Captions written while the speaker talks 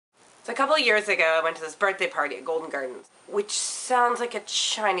So a couple of years ago, I went to this birthday party at Golden Gardens, which sounds like a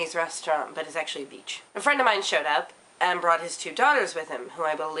Chinese restaurant, but is actually a beach. A friend of mine showed up and brought his two daughters with him, who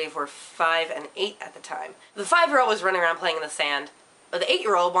I believe were 5 and 8 at the time. The 5-year-old was running around playing in the sand, but the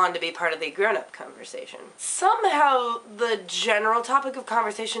 8-year-old wanted to be part of the grown-up conversation. Somehow, the general topic of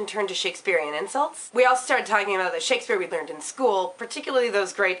conversation turned to Shakespearean insults. We also started talking about the Shakespeare we learned in school, particularly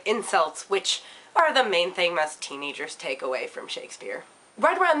those great insults, which are the main thing most teenagers take away from Shakespeare.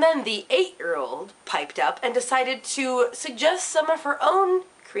 Right around then, the 8-year-old piped up and decided to suggest some of her own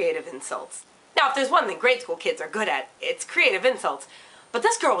creative insults. Now, if there's one thing grade school kids are good at, it's creative insults. But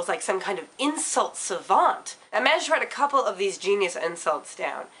this girl was like some kind of insult savant. I managed to write a couple of these genius insults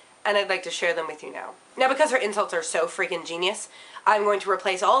down, and I'd like to share them with you now. Now, because her insults are so freaking genius, I'm going to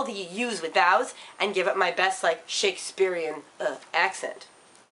replace all the yous with thous and give it my best, like, Shakespearean accent.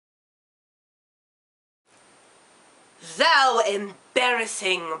 Thou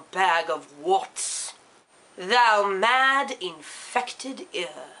embarrassing bag of warts, thou mad infected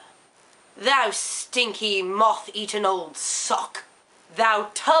ear, thou stinky moth-eaten old sock, thou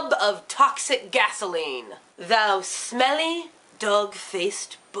tub of toxic gasoline, thou smelly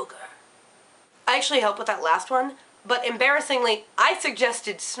dog-faced booger. I actually helped with that last one, but embarrassingly, I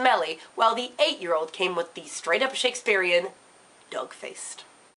suggested smelly, while the 8-year-old came with the straight-up Shakespearean dog-faced.